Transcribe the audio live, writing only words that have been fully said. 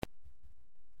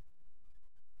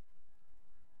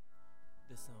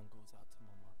song goes out to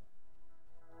my mother,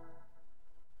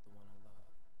 the one I love,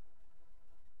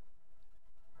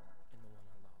 and the one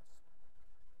I lost.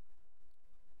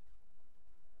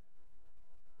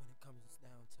 When it comes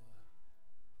down to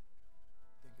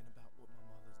thinking about what my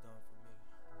mother's done for me,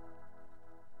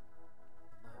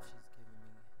 the love she's given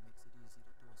me makes it easy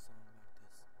to do a song like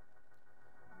this.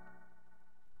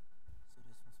 So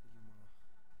this one's for you, Mom.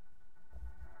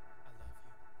 I love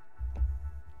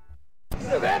you.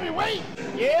 The heavyweight!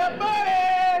 Yeah,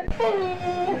 buddy!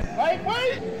 Woo!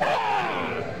 Lightweight!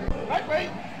 Ah! Lightweight!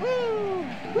 Woo!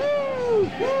 Woo!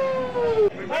 Woo!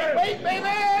 Lightweight, baby!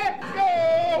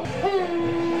 Go!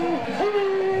 Woo!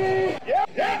 Woo! Yep,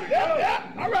 yep, yep, yep!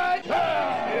 All right!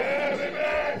 Ah! Yeah,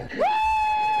 baby! Woo!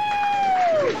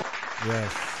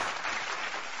 Yes.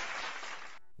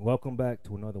 Welcome back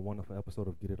to another wonderful episode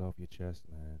of Get It Off Your Chest,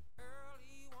 man.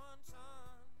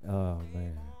 Oh,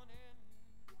 man.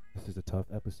 This is a tough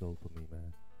episode for me,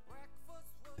 man.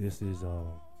 This is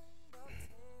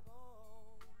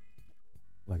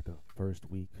like the first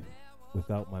week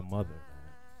without my mother,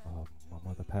 man. My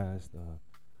mother passed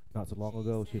not so long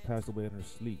ago. She passed away in her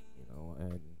sleep, you know,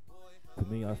 and to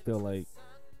me, I feel like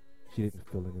she didn't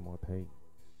feel any more pain.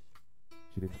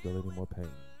 She didn't feel any more pain.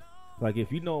 Like,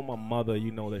 if you know my mother,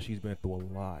 you know that she's been through a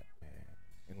lot, man.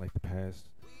 In like the past,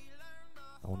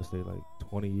 I want to say like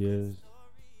 20 years.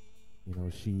 You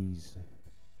know, she's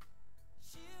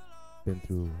been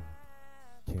through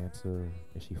cancer,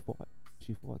 and she fought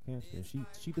cancer, and she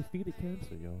defeated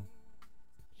cancer, yo.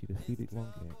 She defeated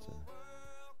lung cancer.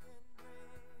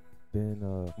 Then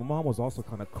my mom was also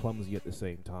kind of clumsy at the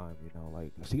same time, you know.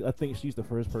 Like, I think she's the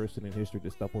first person in history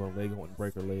to step on her leg and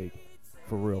break her leg,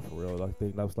 for real, for real. I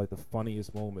think that was like the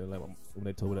funniest moment, like when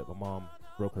they told me that my mom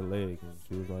broke her leg, and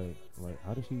she was like,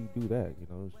 how did she do that? You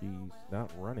know, she's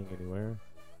not running anywhere.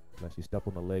 Like, she stepped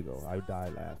on the Lego. I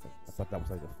died laughing. I thought that was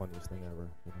like the funniest thing ever,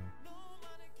 you know.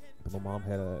 But my mom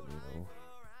had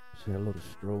she had a little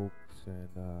strokes, and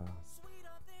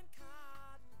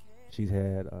she's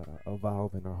had a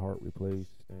valve in her heart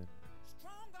replaced, and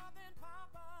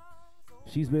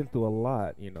she's been through a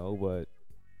lot, you know. But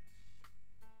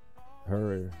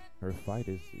her fight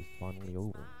is finally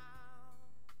over,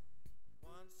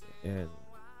 and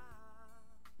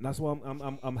that's why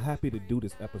I'm happy to do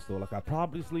this episode. Like, I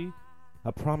promise you,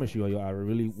 I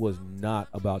really was not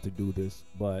about to do this,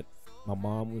 but my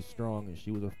mom was strong and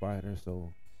she was a fighter,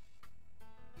 so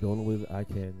the only way that I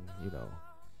can, you know,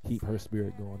 keep her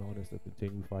spirit going on is to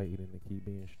continue fighting and to keep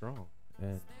being strong.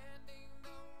 And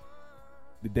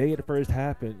the day it first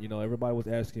happened, you know, everybody was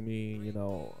asking me, you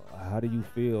know, how do you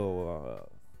feel?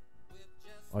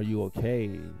 Are you okay?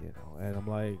 You know, and I'm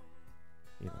like,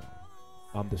 you know,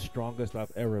 I'm the strongest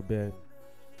I've ever been,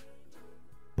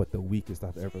 but the weakest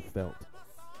I've ever felt.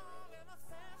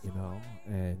 You know,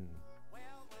 and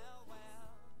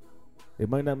it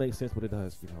might not make sense, but it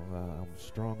does. You know, I'm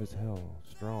strong as hell,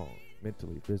 strong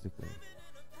mentally, physically.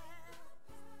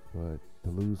 But to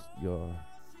lose your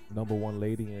number one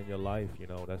lady in your life, you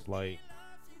know, that's like,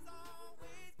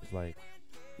 it's like,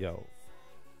 yo,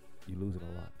 you losing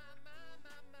a lot.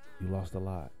 You lost a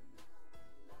lot.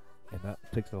 And that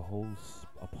takes a whole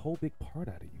big part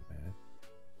out of you, man.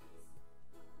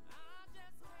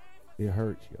 It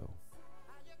hurts, yo.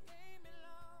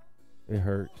 It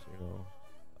hurts, you know.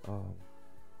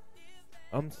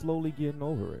 I'm slowly getting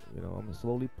over it, you know. I'm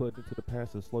slowly putting it to the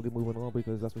past and slowly moving on,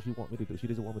 because that's what she wants me to do. She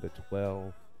doesn't want me to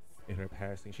dwell in her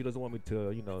passing. She doesn't want me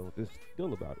to, you know, just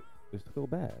feel about it. Just feel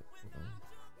bad, you know.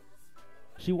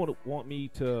 She want me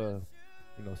to,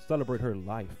 you know, celebrate her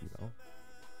life, you know.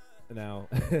 Now,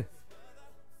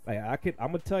 like,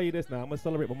 I'm gonna tell you this now. I'm gonna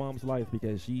celebrate my mom's life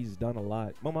because she's done a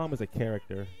lot. My mom is a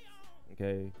character,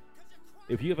 okay?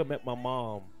 If you ever met my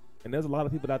mom, and there's a lot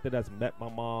of people out there that's met my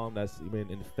mom, that's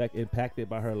been impacted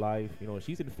by her life. You know,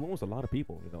 she's influenced a lot of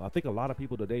people. You know, I think a lot of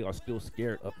people today are still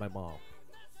scared of my mom,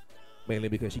 mainly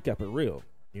because she kept it real.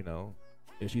 You know,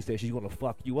 and she said she's gonna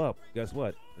fuck you up. Guess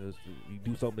what? You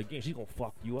do something again, she's gonna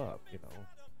fuck you up. You know,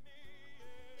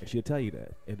 and she'll tell you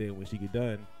that. And then when she get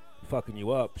done fucking you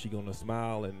up, she gonna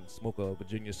smile and smoke a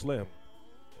Virginia Slim.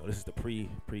 You know, this is the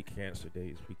pre-cancer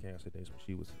days when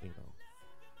she was, you know,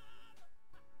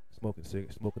 smoking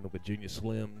the Virginia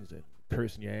Slims and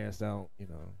cursing your ass out, you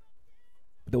know.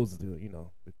 But those are the, you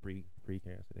know, the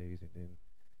pre-cancer days. And then,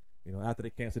 you know, after the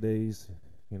cancer days,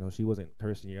 you know, she wasn't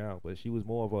cursing you out, but she was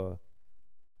more of a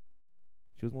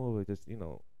just, you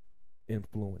know,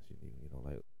 influencing you, you know,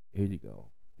 like, here you go.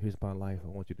 Here's my life. I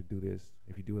want you to do this.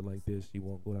 If you do it like this, you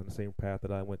won't go down the same path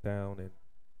that I went down, and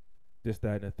this,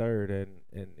 that, and the third.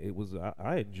 And it was,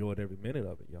 I enjoyed every minute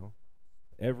of it, yo.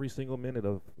 every single minute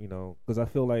of, because I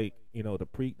feel like,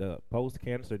 the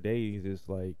post-cancer days is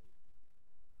like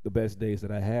the best days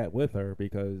that I had with her,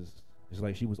 because it's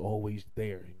like she was always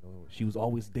there, She was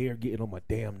always there getting on my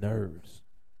damn nerves.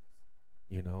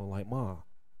 Like, Ma,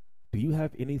 do you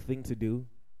have anything to do?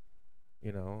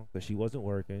 Because she wasn't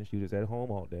working. She was just at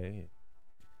home all day.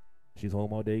 She's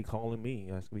home all day calling me,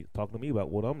 talking to me about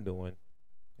what I'm doing.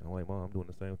 And I'm like, Mom, I'm doing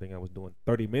the same thing I was doing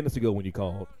 30 minutes ago when you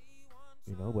called.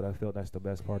 But I felt that's the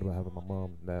best part about having my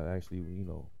mom, that actually,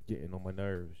 getting on my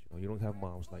nerves. You don't have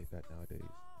moms like that nowadays.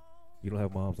 You don't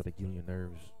have moms that are getting your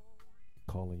nerves,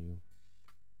 calling you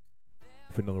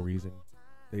for no reason.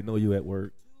 They know you at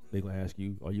work. They gonna ask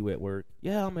you, are you at work?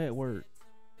 Yeah, I'm at work.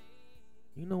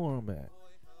 You know where I'm at.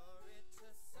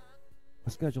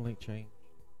 My schedule ain't changed.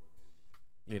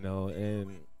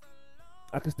 And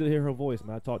I can still hear her voice,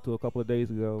 man. I talked to her a couple of days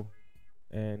ago,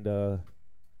 and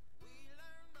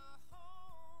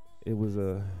it was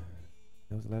the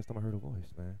last time I heard her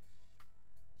voice, man.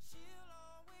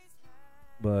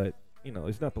 But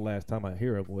it's not the last time I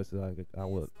hear her voice. I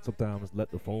would sometimes let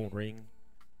the phone ring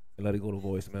and let it go to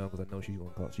voicemail, because I know she's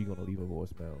gonna call. She's gonna leave a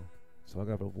voicemail. So I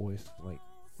got her voice,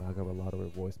 I got a lot of her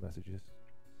voice messages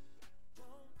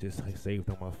just saved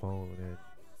on my phone, and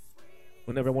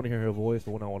whenever I want to hear her voice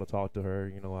or when I want to talk to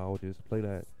her, I would just play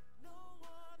those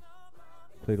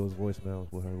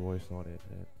voicemails with her voice on it,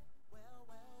 and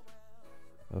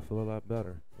I feel a lot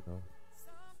better,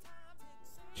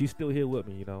 She's still here with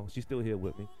me, She's still here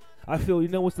with me. I feel,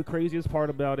 what's the craziest part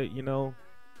about it,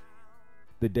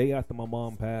 The day after my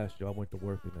mom passed, I went to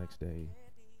work the next day,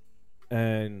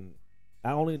 and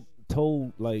I only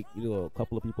told, a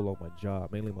couple of people on my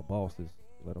job, mainly my bosses,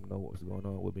 let them know what was going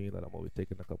on with me, that I'm always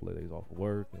taking a couple of days off of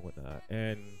work and whatnot.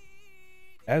 And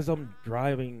as I'm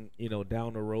driving,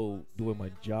 down the road doing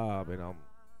my job, and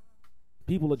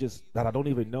people are just, that I don't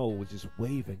even know, was just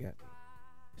waving at me,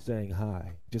 saying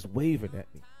hi, just waving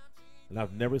at me. And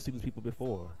I've never seen these people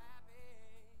before.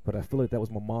 But I feel like that was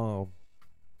my mom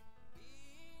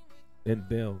and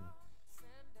them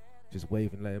just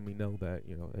waving, letting me know that,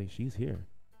 hey, she's here.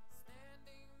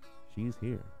 She's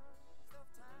here.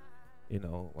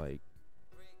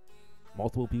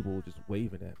 Multiple people were just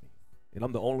waving at me. And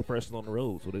I'm the only person on the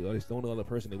road, so the only other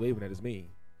person they're waving at is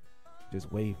me. Just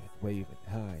waving,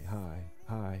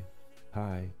 hi.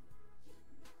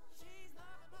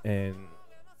 And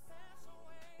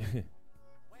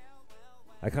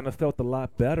I kind of felt a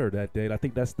lot better that day. I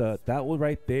think that was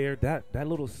right there, that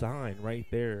little sign right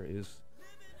there is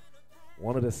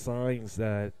one of the signs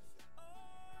that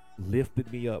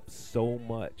lifted me up so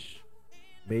much,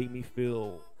 made me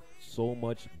feel so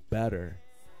much better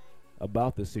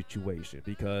about the situation,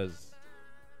 because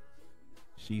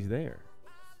she's there.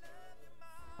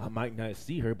 I might not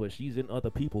see her, but she's in other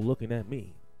people looking at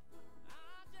me,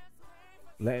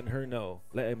 letting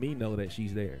me know that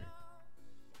she's there,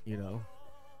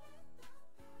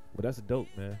 But that's dope,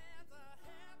 man.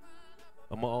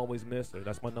 I'm gonna always miss her.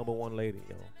 That's my number one lady,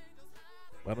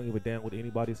 I don't give a damn what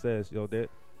anybody says, that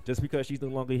just because she's no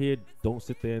longer here, don't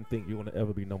sit there and think you're gonna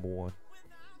ever be number one.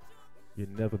 You'll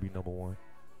never be number one.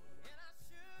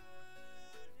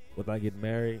 When I get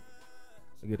married,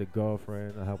 I get a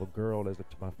girlfriend, I have a girl as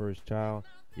my first child,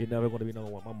 you're never going to be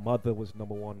number one. My mother was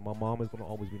number one. My mom is going to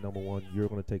always be number one. You're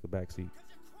going to take a back seat.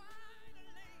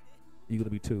 You're going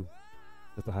to be two.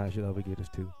 That's the highest you'll ever get is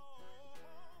two.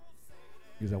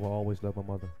 Because I will always love my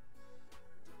mother.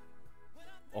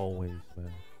 Always,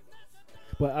 man.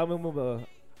 But I remember,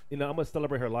 I'm going to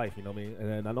celebrate her life, you know what I mean?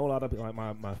 And I know a lot of people,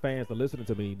 my fans are listening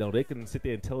to me, they can sit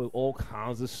there and tell all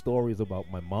kinds of stories about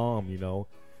my mom,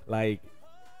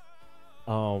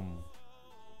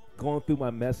 going through my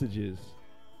messages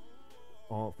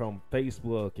from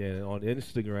Facebook and on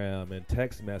Instagram and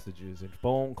text messages and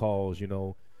phone calls,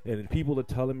 and people are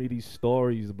telling me these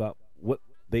stories about what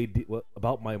they did,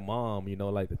 about my mom,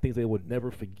 the things they would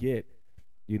never forget,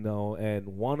 and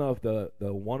one of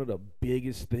the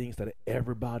biggest things that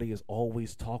everybody has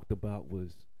always talked about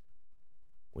was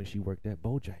when she worked at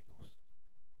Bojangles.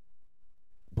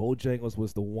 Bojangles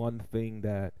was the one thing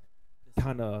that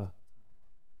kind of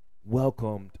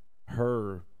welcomed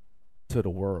her to the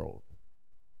world,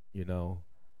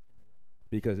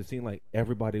 because it seemed like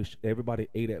everybody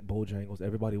ate at Bojangles,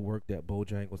 everybody worked at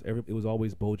Bojangles, it was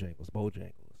always Bojangles.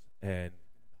 And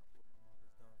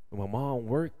when my mom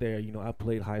worked there, I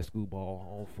played high school ball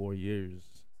all 4 years,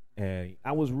 and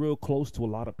I was real close to a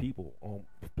lot of people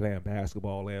playing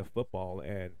basketball and football.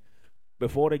 And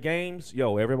before the games,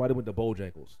 everybody went to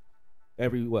Bojangles.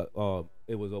 It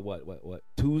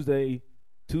was a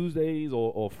Tuesdays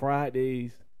or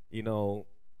Fridays,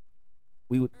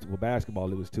 with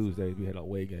basketball, it was Tuesdays. We had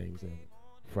away games, and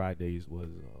Fridays was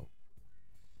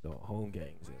the home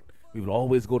games. And we would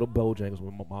always go to Bojangles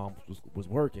when my mom was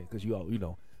working, because you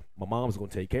know, my mom's gonna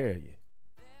take care of you.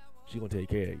 She gonna take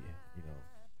care of you. You know,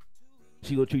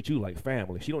 she gonna treat you like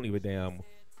family. She don't even damn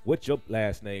what your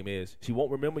last name is. She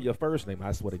won't remember your first name.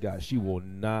 I swear to God, she will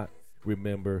not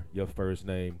remember your first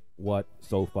name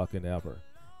whatsoever.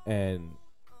 And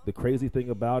the crazy thing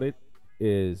about it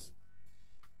is,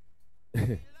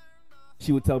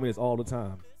 she would tell me this all the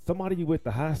time. Somebody you went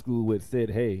to high school with said,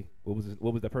 "Hey, what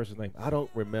was that person's name?" I don't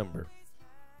remember.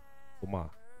 Well, Ma,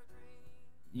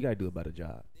 you gotta do a better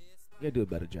job. You gotta do a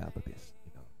better job of this.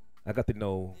 You know, I got to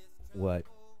know what,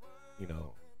 you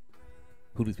know,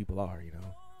 who these people are. You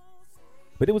know,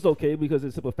 but it was okay because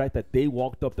it's the simple fact that they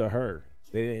walked up to her.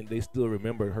 They still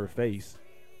remembered her face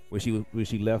when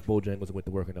she left Bojangles and went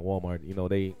to work in the Walmart. You know,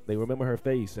 they remember her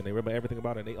face and they remember everything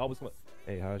about it. And they always come up,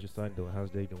 "Hey, how's your son doing? How's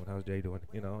Jay doing? How's Jay doing?"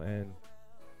 You know, and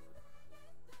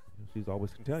she's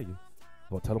always can tell you.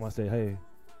 Or tell them I say, "Hey,"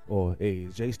 or "Hey,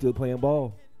 is Jay still playing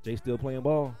ball? Jay still playing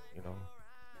ball?" You know,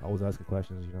 I was asking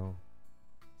questions. You know,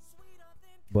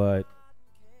 but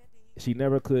she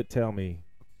never could tell me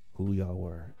who y'all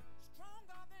were.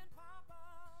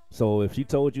 So if she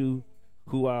told you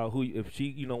if she,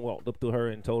 you know, walked up to her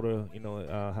and told her, you know,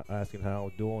 asking how I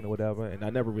was doing or whatever, and I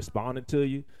never responded to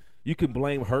you, you can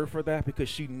blame her for that because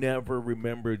she never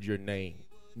remembered your name.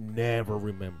 Never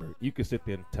remembered. You can sit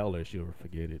there and tell her, she'll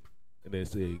forget it. And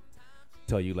then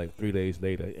tell you like 3 days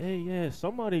later, "Hey, yeah,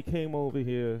 somebody came up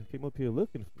here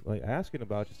looking, like asking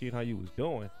about you, seeing how you was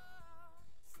doing."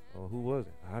 Oh, who was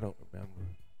it? I don't remember.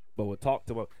 But we'll talk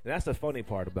to her. And that's the funny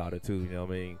part about it too, you know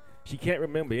what I mean? She can't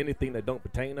remember anything that don't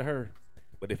pertain to her.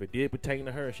 But if it did pertain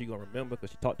to her, she gonna remember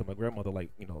because she talked to my grandmother like,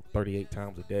 you know, 38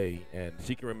 times a day. And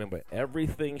she can remember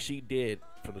everything she did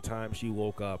from the time she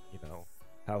woke up, you know.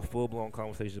 Have full-blown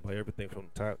conversations about everything from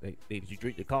the time, hey, did you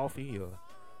drink your coffee or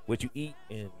what you eat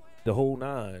and the whole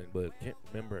nine, but can't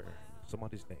remember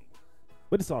somebody's name.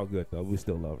 But it's all good though. We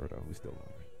still love her though. We still love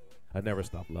her. I never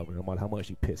stop loving her, no matter how much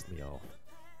she pissed me off.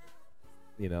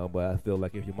 You know, but I feel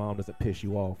like if your mom doesn't piss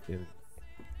you off, then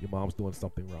your mom's doing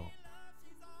something wrong.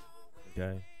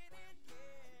 Okay?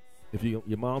 If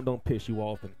your mom don't piss you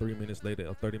off and 3 minutes later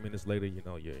or 30 minutes later, you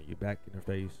know, you're back in her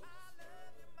face.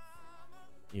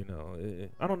 You know,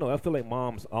 I don't know. I feel like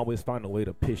moms always find a way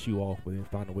to piss you off, but then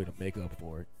find a way to make up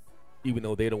for it. Even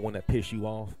though they're the one that pissed you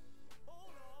off.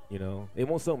 You know, it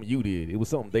wasn't something you did. It was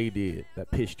something they did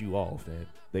that pissed you off. And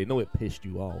they know it pissed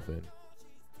you off. And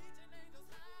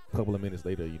a couple of minutes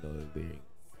later, you know,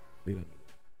 they done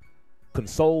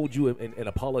consoled you and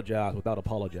apologized without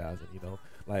apologizing, you know.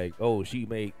 Like, oh, she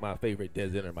made my favorite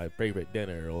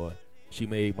dinner, or she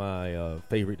made my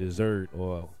favorite dessert,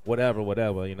 or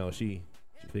whatever, you know, she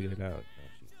figured it out. You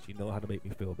know, she know how to make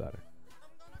me feel better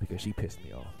because she pissed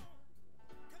me off,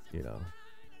 you know.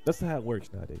 That's how it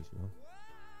works nowadays, you know.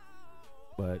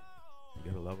 But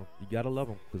you gotta love them. You gotta love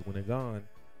them because when they're gone,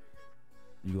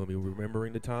 you're gonna be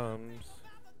remembering the times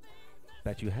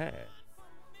that you had.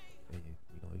 And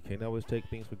you know, you can't always take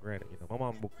things for granted. You know,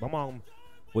 my mom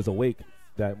was awake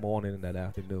that morning and that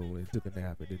afternoon and took a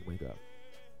nap and didn't wake up.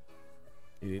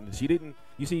 And she didn't.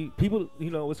 You see, people.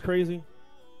 You know, it's crazy.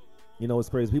 You know, it's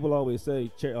crazy. People always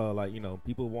say, like, you know,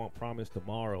 people want promise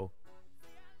tomorrow.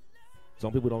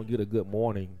 Some people don't get a good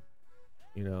morning.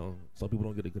 You know, some people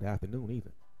don't get a good afternoon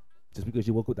either. Just because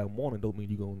you woke up that morning don't mean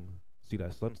you're gonna see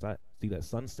that sunset.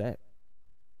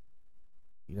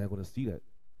 You're not gonna see that.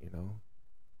 You know,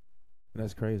 and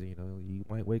that's crazy. You know, you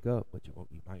might wake up, but you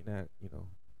might not. You know,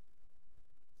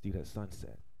 see that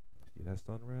sunset. See that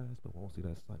sunrise, but won't see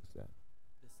that sunset.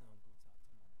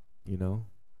 You know,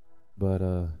 but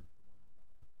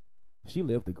she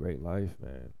lived a great life,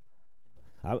 man.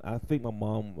 I think my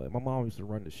mom used to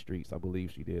run the streets. I believe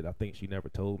she did. I think she never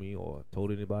told me or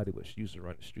told anybody, but she used to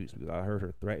run the streets because I heard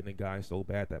her threatening guys so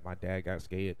bad that my dad got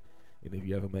scared. And if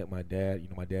you ever met my dad, you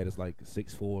know, my dad is like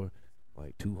 6'4",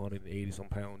 like 280 some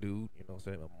pound dude. You know what I'm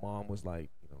saying? My mom was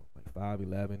like, you know, like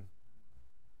 5'11".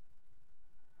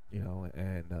 You know,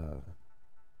 and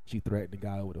she threatened the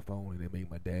guy over the phone, and it made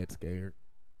my dad scared.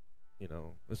 You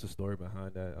know, there's a story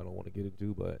behind that I don't want to get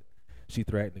into, but she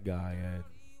threatened the guy, and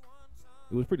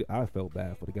it was pretty. I felt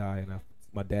bad for the guy, and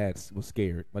my dad was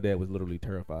scared. My dad was literally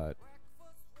terrified.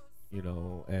 You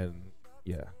know, and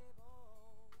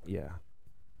yeah.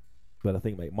 But I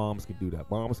think like moms can do that.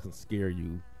 Moms can scare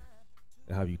you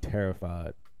and have you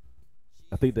terrified.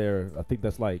 I think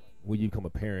that's like when you become a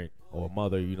parent or a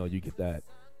mother. You know, you get that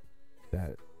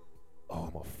oh,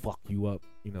 I'm gonna fuck you up,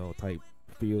 you know, type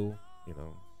feel. You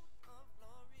know,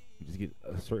 you just get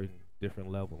a certain different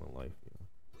level in life. You know?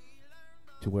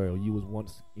 to where you was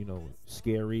once,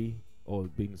 scary or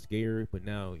being scared, but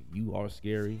now you are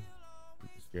scary. You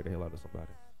can scare the hell out of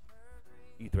somebody.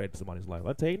 You threaten somebody's life.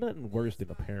 I tell you, nothing worse than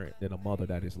a parent, than a mother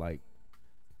that is like,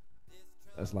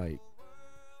 that's like,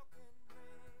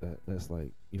 that's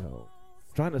like,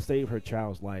 trying to save her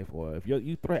child's life, or if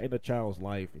you threaten a child's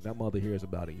life and that mother hears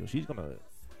about it, she's gonna,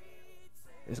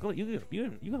 you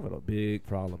have a big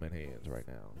problem in hands right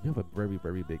now. You have a very,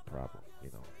 very big problem,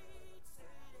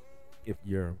 if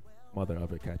your mother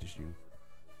ever catches you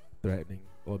threatening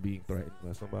or being threatened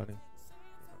by somebody.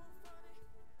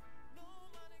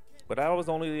 But I was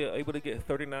only able to get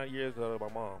 39 years out of my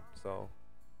mom, so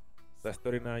that's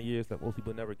 39 years that most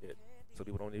people never get. So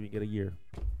people don't even get a year.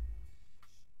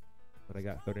 But I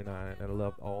got 39, and I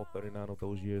loved all 39 of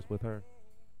those years with her.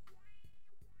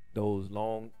 Those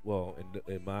long,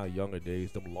 in my younger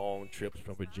days, them long trips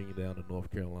from Virginia down to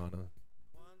North Carolina,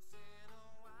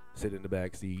 sitting in the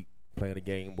back seat, playing a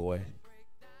Game Boy.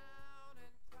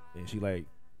 And she like,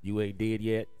 you ain't dead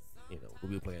yet?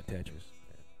 We were playing Tetris.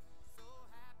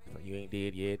 Like, you ain't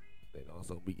dead yet. And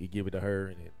also, you give it to her,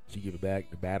 and then she give it back.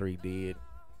 The battery dead.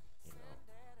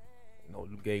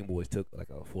 The Game Boys took like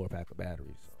a 4-pack of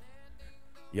batteries. So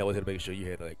you always had to make sure you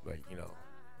had like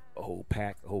a whole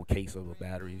pack, a whole case of the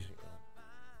batteries.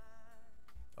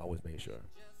 Always made sure.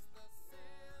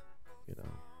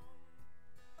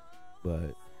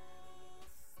 But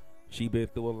she been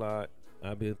through a lot.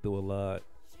 I've been through a lot.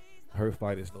 Her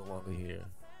fight is no longer here.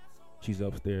 She's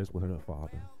upstairs with her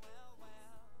father.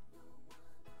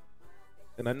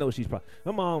 And I know she's probably,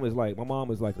 my mom is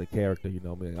like the character,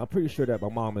 man. I'm pretty sure that my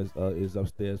mom is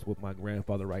upstairs with my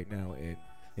grandfather right now,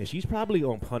 and she's probably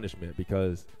on punishment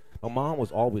because my mom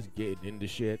was always getting into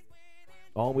shit.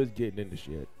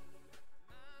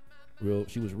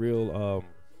 She was real,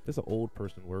 it's an old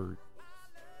person word.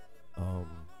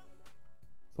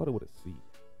 Started with a C.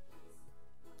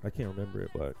 I can't remember it,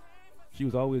 but she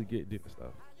was always getting into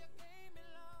stuff.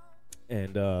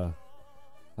 And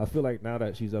I feel like now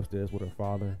that she's upstairs with her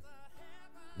father,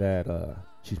 that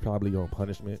she's probably on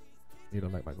punishment.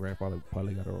 Like my grandfather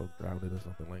probably got her grounded or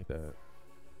something like that.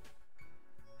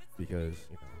 Because,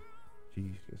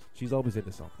 she's always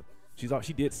into something. She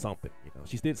did something,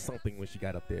 She did something when she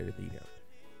got up there to meet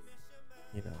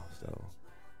him. So.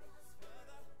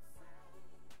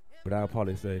 But I'll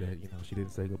probably say that, she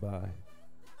didn't say goodbye.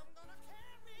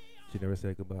 She never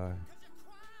said goodbye.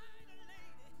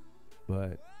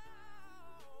 But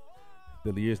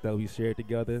the years that we shared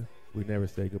together, we never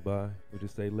say goodbye. We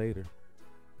just say later.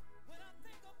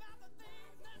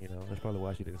 That's probably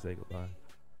why she didn't say goodbye.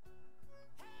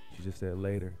 She just said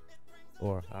later.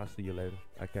 Or I'll see you later.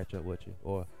 I catch up with you.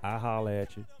 Or I holler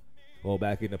at you. Or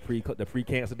back in the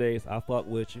pre-cancer days, I fuck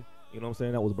with you. You know what I'm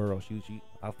saying? That was Burrow.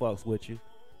 I fucks with you.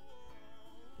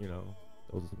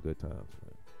 Those are some good times,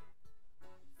 man.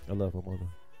 I love my mother.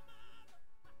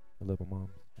 I love my mom.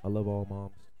 I love all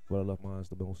moms, but I love mine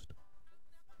the most.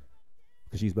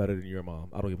 Because she's better than your mom.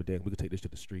 I don't give a damn. We can take this to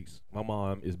the streets. My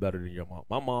mom is better than your mom.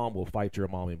 My mom will fight your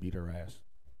mom and beat her ass.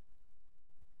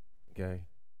 Okay?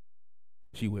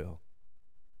 She will.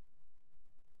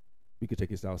 We can take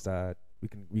this outside.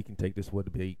 We can take this for a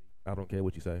debate. I don't care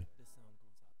what you say.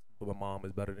 But my mom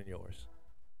is better than yours.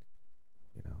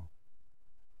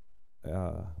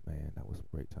 Man, that was some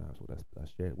great times. So I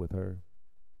shared with her.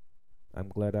 I'm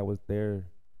glad I was there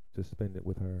to spend it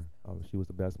with her. She was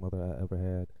the best mother I ever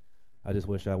had. I just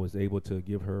wish I was able to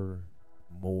give her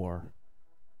more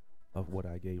of what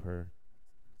I gave her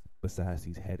besides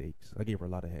these headaches. I gave her a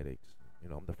lot of headaches.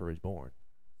 I'm the firstborn.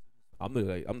 I'm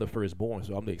the firstborn,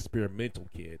 so I'm the experimental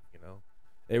kid,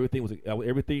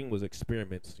 Everything was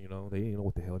experiments, They didn't know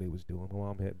what the hell they was doing. My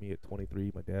mom had me at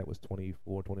 23. My dad was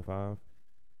 24, 25.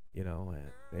 And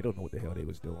they don't know what the hell they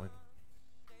was doing.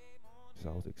 So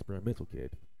I was an experimental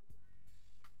kid.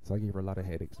 So I gave her a lot of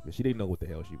headaches, but she didn't know what the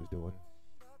hell she was doing.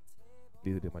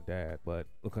 Neither did my dad, but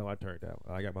look how I turned out.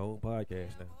 I got my own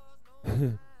podcast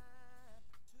now.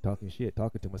 Talking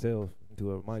to myself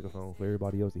into a microphone for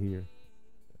everybody else to hear.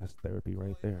 That's therapy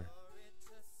right there.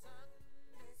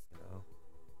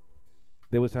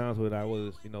 There was times when I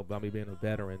was, by me being a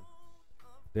veteran,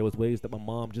 there was ways that my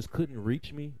mom just couldn't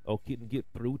reach me or couldn't get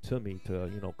through to me to,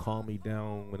 calm me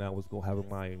down when I was having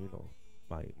my,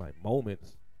 my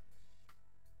moments.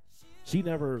 She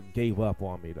never gave up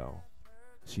on me though.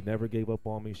 She never gave up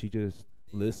on me. She just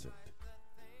listened.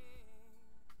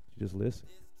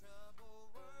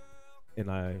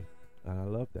 And I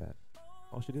love that.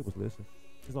 All she did was listen.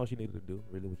 That's all she needed to do,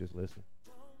 really, was just listen.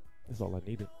 That's all I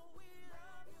needed.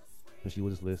 But she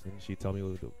was just listening. She'd tell me,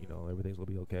 everything's going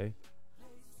to be okay.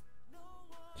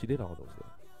 She did all those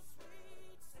things.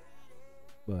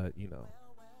 But you know,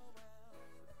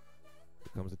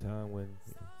 there comes a time when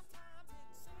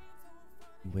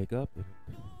you wake up and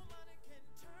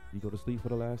you go to sleep for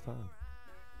the last time,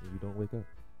 and you don't wake up.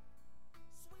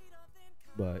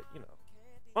 But you know,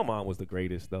 my mom was the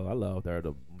greatest though. I loved her,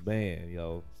 the man,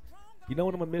 yo. You know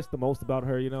what I'm gonna miss the most about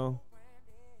her? You know,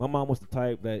 my mom was the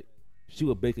type that she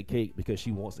would bake a cake because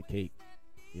she wants a cake.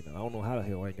 You know, I don't know how the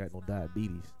hell I ain't got no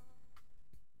diabetes.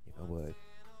 You know, but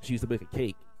she used to make a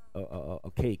cake,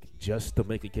 a cake just to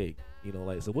make a cake. You know,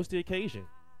 like, so what's the occasion?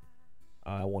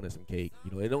 I wanted some cake.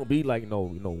 You know, it don't be like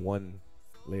one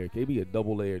layer cake. It be a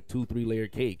double layer, 2-3 layer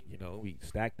cake. You know, we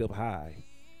stacked up high.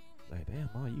 Like, damn,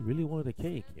 mom, you really wanted a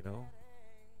cake? You know.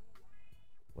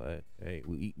 But hey,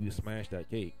 we smashed that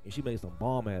cake, and she made some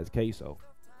bomb ass queso.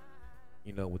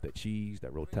 You know, with that cheese,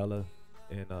 that Rotella,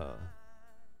 and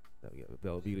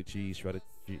Velveeta cheese, shredded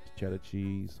cheddar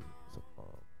cheese, some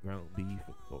ground beef,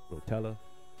 and Rotella.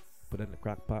 Put that in the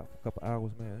crock pot for a couple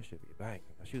hours, man. That should be banging.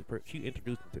 She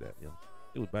introduced me to that, yo.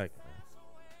 It was banging,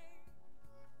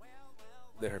 man.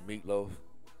 Then her meatloaf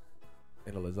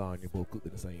and the lasagna both cooked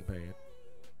in the same pan.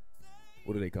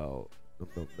 What are they called?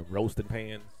 The roasting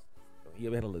pans. You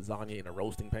ever had a lasagna in a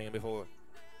roasting pan before?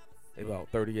 They about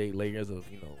 38 layers of,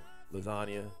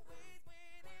 lasagna,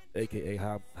 aka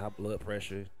high blood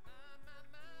pressure,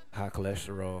 high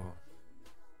cholesterol.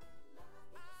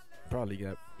 Probably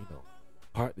got,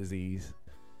 heart disease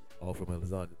all from her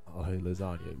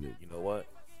lasagna. You know what?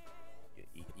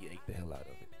 You ate the hell out of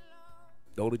it.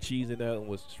 The only cheese in that one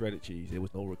was shredded cheese. There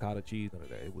was no ricotta cheese, none of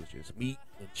that. It was just meat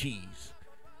and cheese.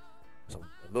 So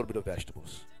a little bit of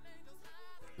vegetables.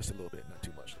 Just a little bit, not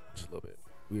too much. Just a little bit.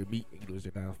 We're meat eaters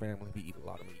in our family. We eat a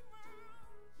lot of meat.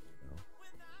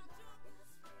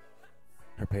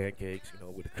 Her pancakes,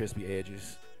 with the crispy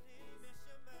edges.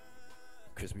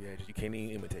 Crispy edges. You can't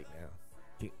even imitate now.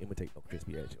 You can't imitate no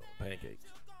crispy edges on pancakes.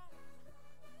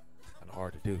 It's kind of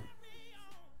hard to do.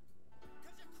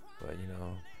 But,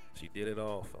 she did it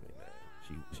all for me,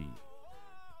 man. She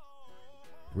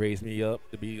raised me up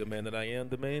to be the man that I am,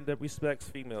 the man that respects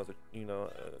females,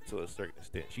 to a certain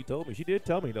extent. She did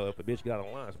tell me, though, if a bitch got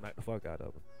on line, smack the fuck out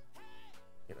of her.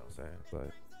 You know what I'm saying?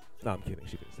 But, no, I'm kidding.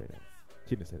 She didn't say that.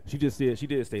 She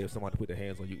did say if somebody put their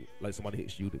hands on you, like somebody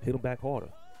hits you, to hit them back harder.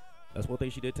 That's one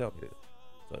thing she did tell me that.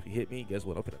 So if you hit me, guess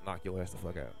what? I'm finna knock your ass the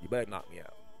fuck out. You better knock me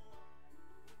out.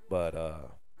 But,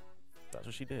 that's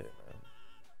what she did, man.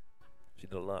 She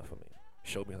did a lot for me.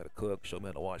 Showed me how to cook, showed me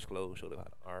how to wash clothes, showed me how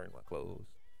to iron my clothes.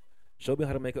 Showed me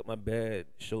how to make up my bed,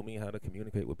 showed me how to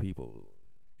communicate with people.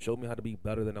 Showed me how to be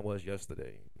better than I was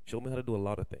yesterday. Showed me how to do a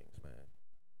lot of things, man.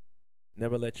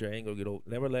 Never let your anger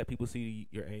never let people see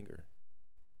your anger.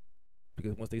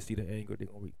 Because once they see the anger,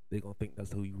 they're gonna think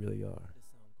that's who you really are.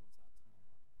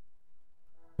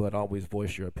 But always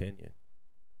voice your opinion.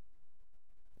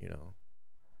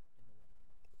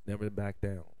 Never back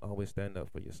down. Always stand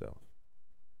up for yourself.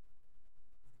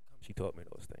 She taught me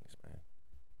those things, man.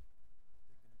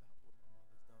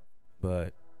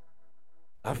 But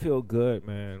I feel good,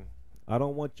 man. I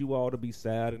don't want you all to be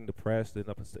sad and depressed and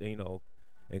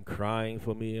and crying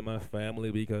for me and my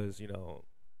family because,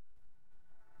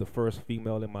 the first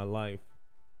female in my life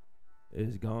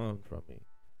is gone from me.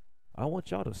 I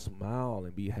want y'all to smile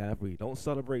and be happy. Don't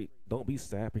celebrate. Don't be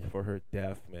sad for her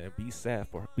death, man.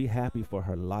 Be happy for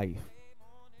her life.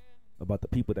 About the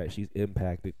people that she's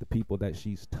impacted, the people that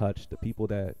she's touched, the people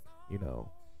that,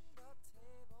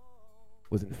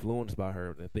 was influenced by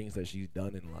her, the things that she's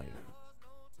done in life.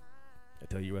 I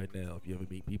tell you right now, if you ever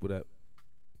meet people that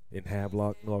in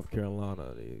Havelock, North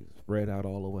Carolina, they spread out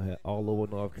all over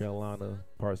North Carolina,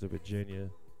 parts of Virginia,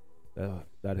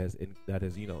 that has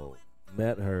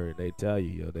met her, they tell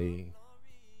you,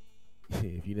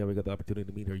 if you never got the opportunity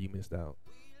to meet her, you missed out.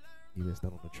 You missed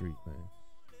out on the treat, man.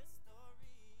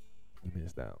 You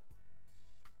missed out.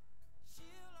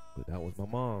 But that was my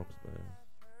mom's, man.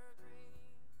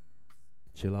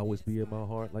 She'll always be in my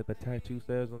heart, like the tattoo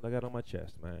says I got on my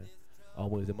chest, man.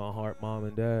 Always in my heart, mom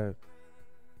and dad.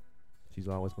 She's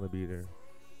always gonna be there.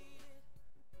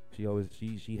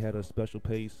 She had a special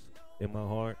place in my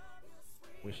heart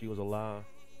when she was alive.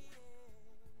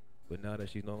 But now that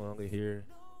she's no longer here,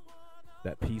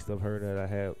 that piece of her that I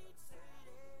had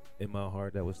in my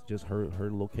heart that was just her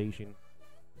location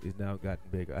is now gotten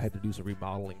bigger. I had to do some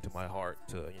remodeling to my heart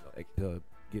to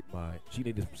get she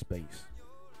needed some space.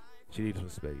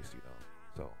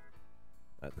 So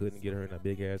I couldn't get her in a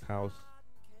big ass house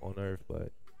on earth,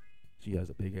 but she has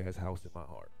a big ass house in my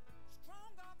heart.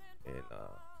 And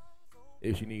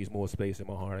if she needs more space in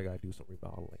my heart, I gotta do some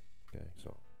remodeling. Okay,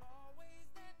 so.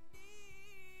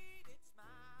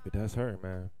 But that's her,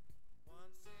 man.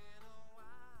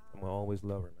 I'm gonna always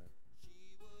love her, man.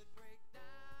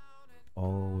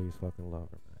 Always fucking love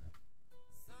her, man.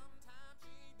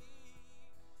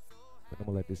 But I'm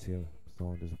gonna let this here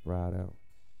song just ride out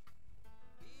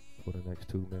for the next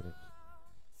 2 minutes.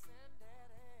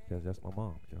 Because that's my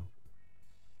mom, yo.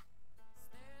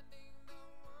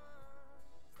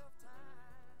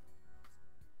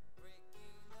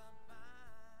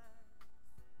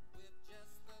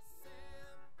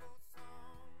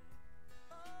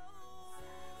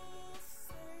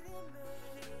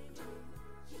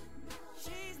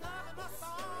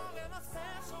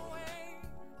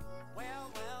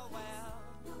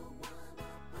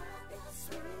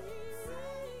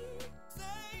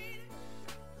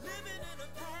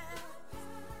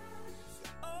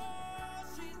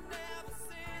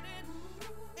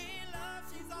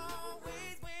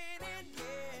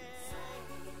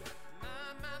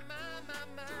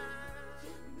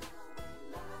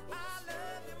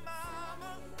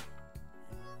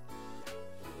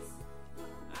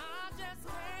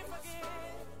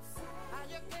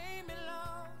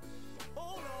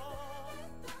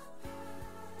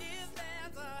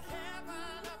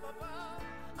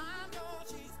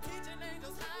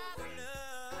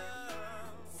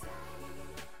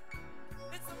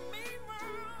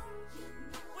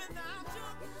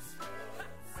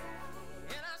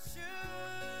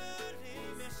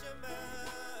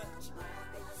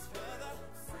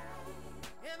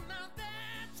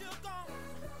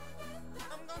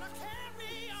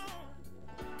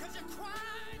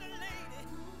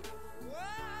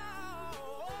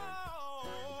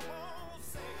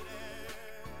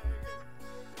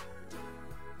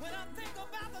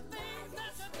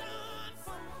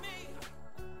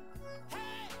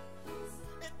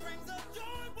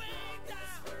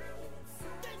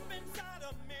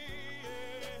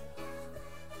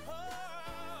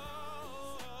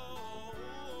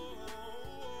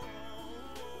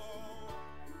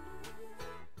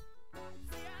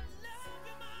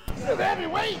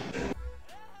 Heavyweight!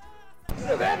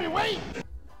 Heavyweight!